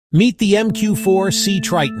Meet the MQ-4C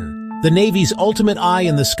Triton, the Navy's ultimate eye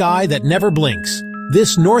in the sky that never blinks.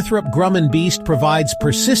 This Northrop Grumman beast provides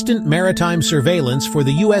persistent maritime surveillance for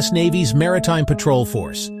the U.S. Navy's Maritime Patrol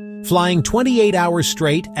Force, flying 28 hours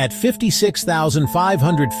straight at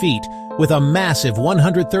 56,500 feet with a massive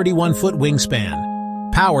 131-foot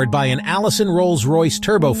wingspan, powered by an Allison Rolls-Royce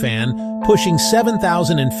turbofan pushing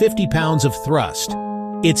 7,050 pounds of thrust.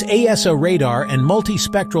 Its AESA radar and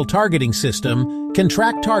multispectral targeting system can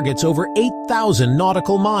track targets over 8,000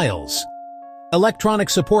 nautical miles. Electronic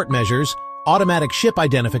support measures, automatic ship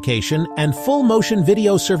identification, and full-motion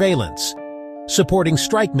video surveillance, supporting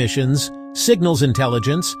strike missions, signals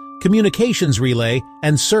intelligence, communications relay,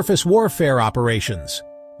 and surface warfare operations,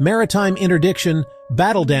 maritime interdiction,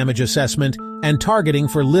 battle damage assessment, and targeting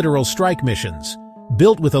for littoral strike missions.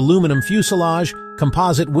 Built with aluminum fuselage,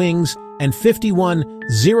 composite wings, and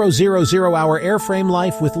 51,000-hour airframe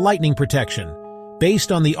life with lightning protection.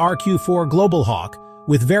 Based on the RQ-4 Global Hawk,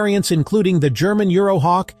 with variants including the German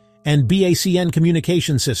Eurohawk and BACN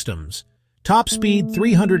communication systems. Top speed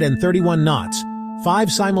 331 knots,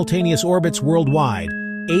 5 simultaneous orbits worldwide,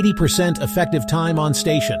 80% effective time on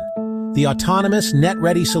station. The autonomous,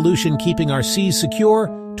 net-ready solution keeping our seas secure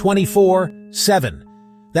 24/7.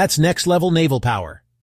 That's next-level naval power.